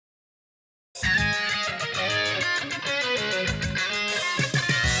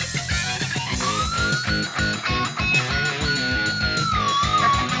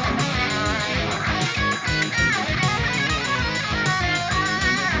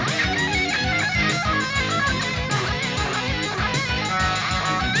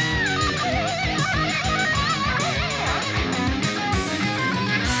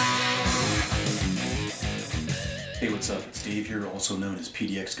also known as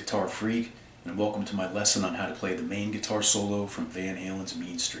PDX Guitar Freak, and welcome to my lesson on how to play the main guitar solo from Van Halen's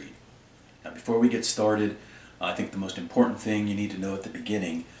Mean Street. Now before we get started, I think the most important thing you need to know at the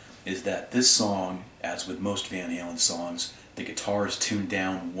beginning is that this song, as with most Van Halen songs, the guitar is tuned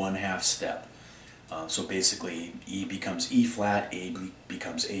down 1/2 step. So basically E becomes E flat, A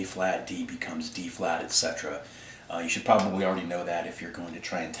becomes A flat, D becomes D flat, etc. You should probably already know that if you're going to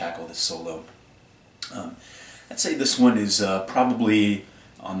try and tackle this solo. I'd say this one is probably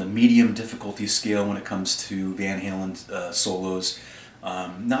on the medium difficulty scale when it comes to Van Halen solos.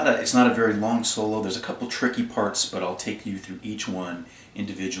 It's not a very long solo. There's a couple tricky parts, but I'll take you through each one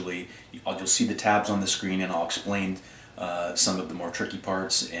individually. You'll see the tabs on the screen, and I'll explain some of the more tricky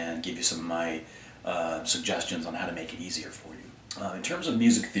parts and give you some of my suggestions on how to make it easier for you. In terms of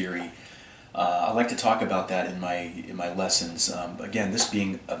music theory, I like to talk about that in my lessons. Again, this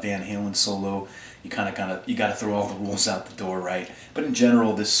being a Van Halen solo, you got to throw all the rules out the door, right? But in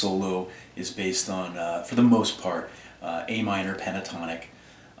general, this solo is based on, for the most part, A minor pentatonic,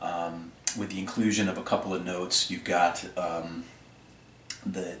 with the inclusion of a couple of notes. You've got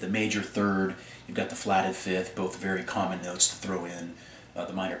the major third, you've got the flatted fifth, both very common notes to throw in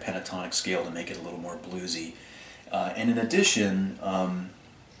the minor pentatonic scale to make it a little more bluesy. And in addition,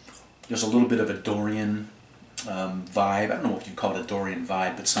 there's a little bit of a Dorian vibe. I don't know if you'd call it a Dorian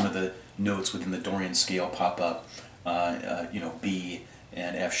vibe, but some of the notes within the Dorian scale pop up, B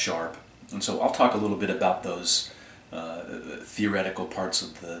and F sharp. And so I'll talk a little bit about those theoretical parts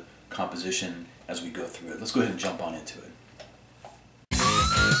of the composition as we go through it. Let's go ahead and jump on into it.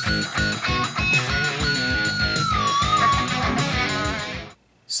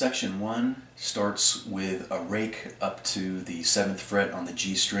 Section 1 starts with a rake up to the 7th fret on the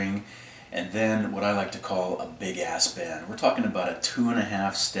G string, and then what I like to call a big ass bend. We're talking about a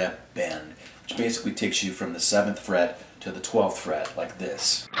 2.5 step bend, which basically takes you from the 7th fret to the 12th fret, like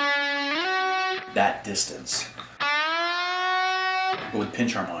this. That distance. But with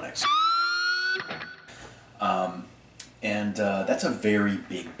pinch harmonics. That's a very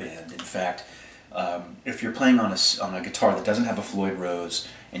big bend. In fact, if you're playing on a guitar that doesn't have a Floyd Rose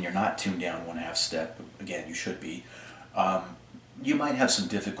and you're not tuned down 1/2 step, again you should be, you might have some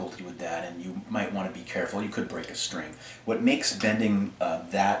difficulty with that, and you might want to be careful. You could break a string. What makes bending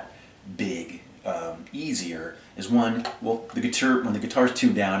that big easier is one, well, when the guitar's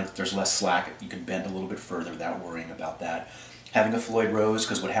tuned down, there's less slack. You can bend a little bit further without worrying about that. Having a Floyd Rose,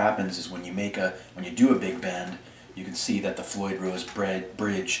 because what happens is when you do a big bend, you can see that the Floyd Rose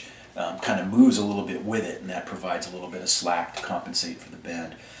bridge kind of moves a little bit with it, and that provides a little bit of slack to compensate for the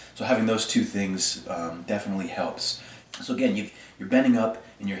bend. So having those two things definitely helps. So again, you're bending up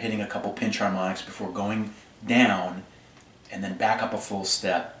and you're hitting a couple pinch harmonics before going down, and then back up a full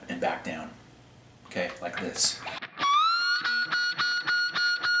step and back down. Okay, like this.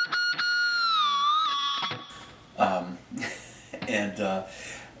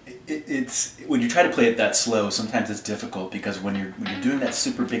 It's when you try to play it that slow, sometimes it's difficult, because when you're doing that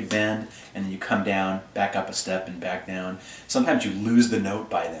super big bend and then you come down, back up a step and back down, sometimes you lose the note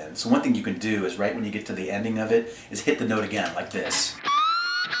by then. So one thing you can do is right when you get to the ending of it is hit the note again, like this.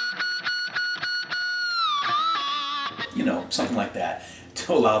 You know, something like that,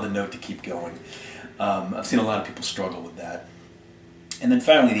 to allow the note to keep going. I've seen a lot of people struggle with that. And then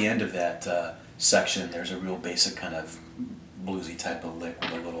finally, the end of that section, there's a real basic kind of bluesy type of lick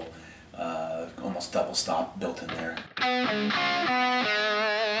with a little almost double stop built in there.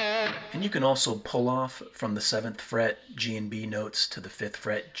 And you can also pull off from the 7th fret G and B notes to the 5th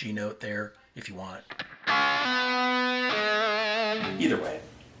fret G note there if you want. Either way.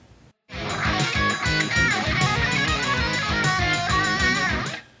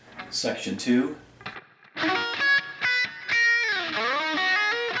 Section 2.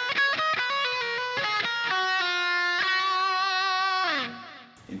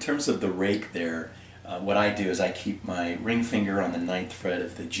 In terms of the rake there, what I do is I keep my ring finger on the 9th fret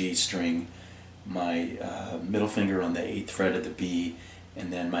of the G string, my middle finger on the 8th fret of the B,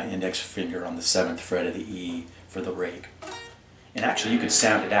 and then my index finger on the 7th fret of the E for the rake. And actually you could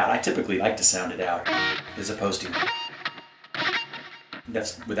sound it out. I typically like to sound it out as opposed to...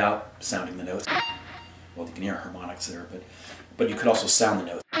 That's without sounding the notes. Well, you can hear harmonics there, but you could also sound the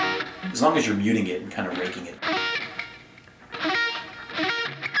notes. As long as you're muting it and kind of raking it.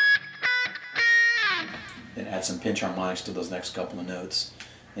 Then add some pinch harmonics to those next couple of notes,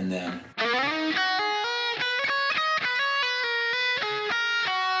 and then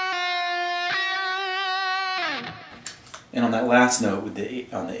and on that last note with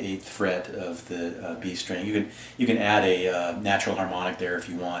on the 8th fret of the B string, you can add a natural harmonic there if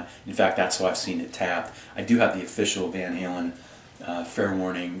you want. In fact, that's how I've seen it tapped. I do have the official Van Halen fair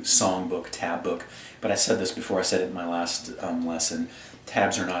warning, songbook, tab book. But I said this before, I said it in my last lesson.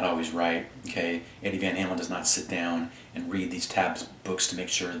 Tabs are not always right, okay? Eddie Van Halen does not sit down and read these tabs books to make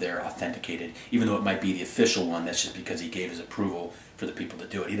sure they're authenticated. Even though it might be the official one, that's just because he gave his approval for the people to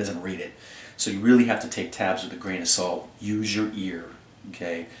do it. He doesn't read it. So you really have to take tabs with a grain of salt. Use your ear,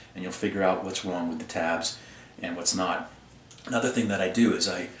 okay? And you'll figure out what's wrong with the tabs and what's not. Another thing that I do is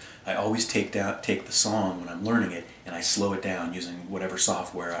I always take the song when I'm learning it and I slow it down using whatever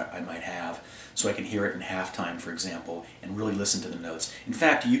software I might have, so I can hear it in halftime, for example, and really listen to the notes. In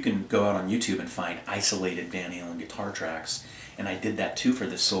fact, you can go out on YouTube and find isolated Van Halen guitar tracks, and I did that too for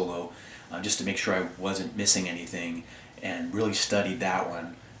this solo, just to make sure I wasn't missing anything, and really studied that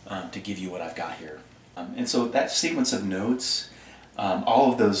one to give you what I've got here. And so that sequence of notes,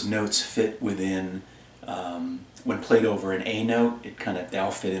 all of those notes fit within, when played over an A note, they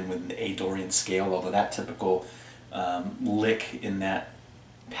all fit in within the A Dorian scale, although that typical lick in that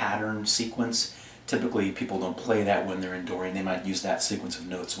pattern sequence, typically people don't play that when they're in Dorian. They might use that sequence of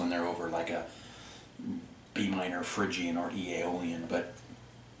notes when they're over like a B minor Phrygian or E Aeolian, but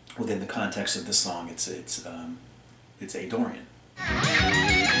within the context of this song, it's A Dorian.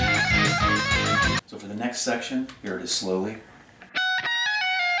 So for the next section, here it is slowly.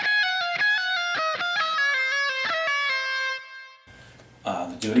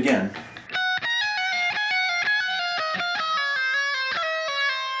 Do it again.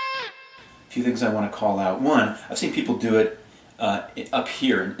 A few things I want to call out. One, I've seen people do it up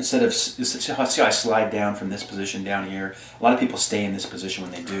here. Instead of, see how I slide down from this position down here? A lot of people stay in this position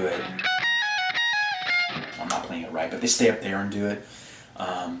when they do it. I'm not playing it right, but they stay up there and do it.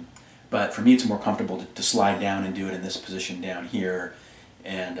 But for me, it's more comfortable to slide down and do it in this position down here.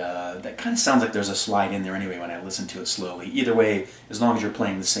 And that kind of sounds like there's a slide in there anyway when I listen to it slowly. Either way, as long as you're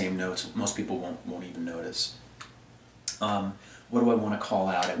playing the same notes, most people won't even notice. What do I want to call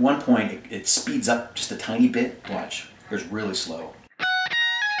out? At one point, it speeds up just a tiny bit. Watch. Here's really slow.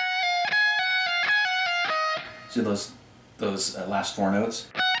 See those last four notes?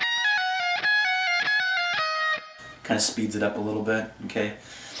 Kind of speeds it up a little bit, okay?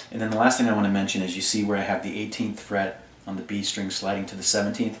 And then the last thing I want to mention is you see where I have the 18th fret on the B string sliding to the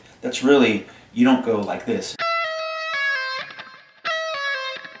 17th. That's really, you don't go like this.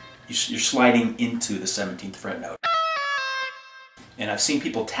 You're sliding into the 17th fret note. And I've seen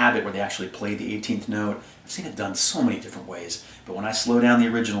people tab it where they actually play the 18th note. I've seen it done so many different ways. But when I slow down the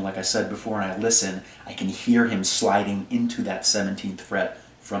original, like I said before, and I listen, I can hear him sliding into that 17th fret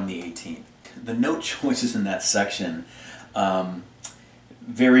from the 18th. The note choices in that section,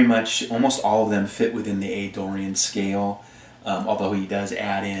 very much, almost all of them fit within the A Dorian scale, although he does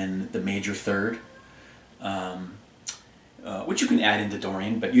add in the major third, which you can add into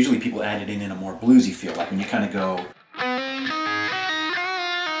Dorian, but usually people add it in a more bluesy feel, like when you kind of go.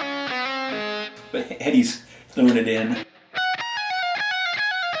 But Eddie's throwing it in.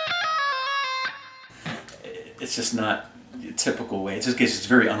 It's just not a typical way. It's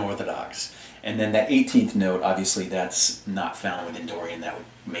very unorthodox. And then that 18th note, obviously that's not found within Dorian. That would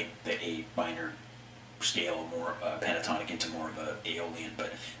make the A minor scale more pentatonic into more of a Aeolian.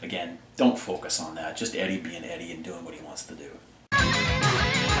 But again, don't focus on that. Just Eddie being Eddie and doing what he wants to do.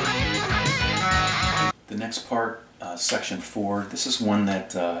 The next part, section 4, this is one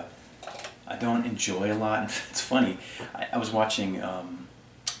that I don't enjoy a lot. It's funny, I was watching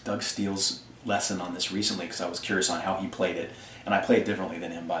Doug Steele's lesson on this recently because I was curious on how he played it. And I play it differently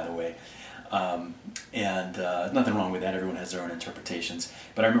than him, by the way. Nothing wrong with that, everyone has their own interpretations.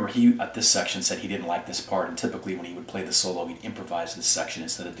 But I remember he, at this section, said he didn't like this part, and typically when he would play the solo, he'd improvise this section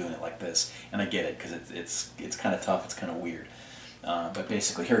instead of doing it like this. And I get it, because it's kind of tough, it's kind of weird. But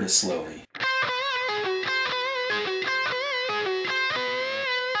basically, here it is slowly.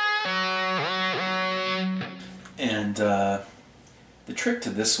 And the trick to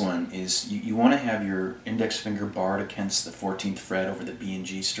this one is you want to have your index finger barred against the 14th fret over the B and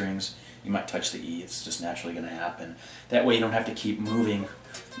G strings. You might touch the E, it's just naturally going to happen. That way you don't have to keep moving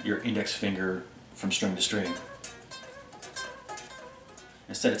your index finger from string to string.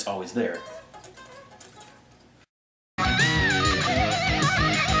 Instead, it's always there.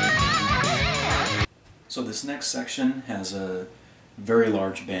 So this next section has a very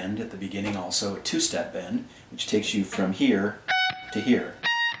large bend at the beginning, also a two-step bend, which takes you from here to here.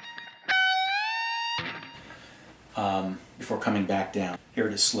 Before coming back down. Here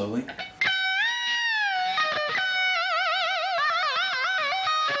it is slowly.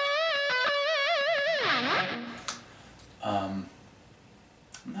 I'm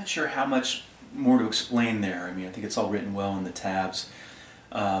not sure how much more to explain there. I mean, I think it's all written well in the tabs.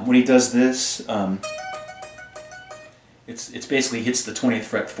 When he does this, It's basically hits the 20th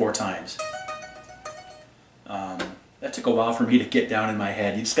fret 4 times. That took a while for me to get down in my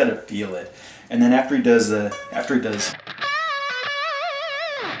head. You just got to feel it. And then after he does that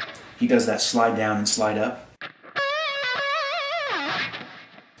slide down and slide up,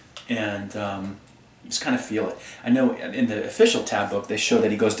 and you just kind of feel it. I know in the official tab book they show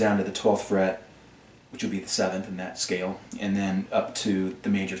that he goes down to the 12th fret, which would be the 7th in that scale, and then up to the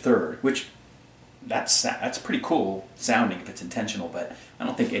major 3rd, which that's pretty cool sounding if it's intentional, but I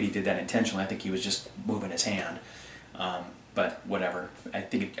don't think Eddie did that intentionally. I think he was just moving his hand. But whatever. I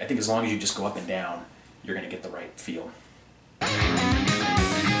think as long as you just go up and down, you're going to get the right feel.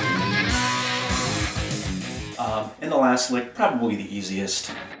 And the last lick, probably the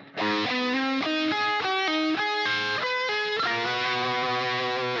easiest.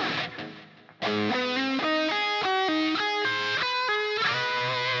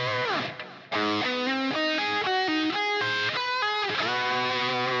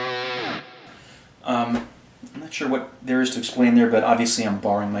 I'm not sure what there is to explain there, but obviously I'm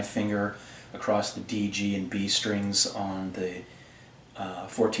barring my finger across the D, G, and B strings on the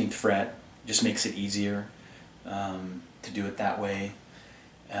 14th fret. Just makes it easier to do it that way.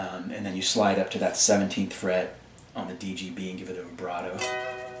 And then you slide up to that 17th fret on the D, G, B and give it a vibrato,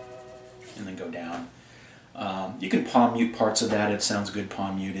 and then go down. You can palm mute parts of that. It sounds good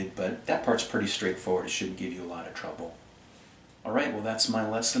palm muted, but that part's pretty straightforward. It shouldn't give you a lot of trouble. Alright, well that's my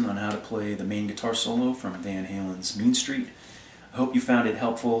lesson on how to play the main guitar solo from Van Halen's Mean Street. I hope you found it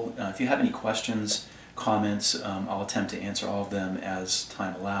helpful. If you have any questions, comments, I'll attempt to answer all of them as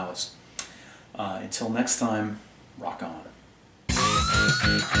time allows. Until next time, rock on.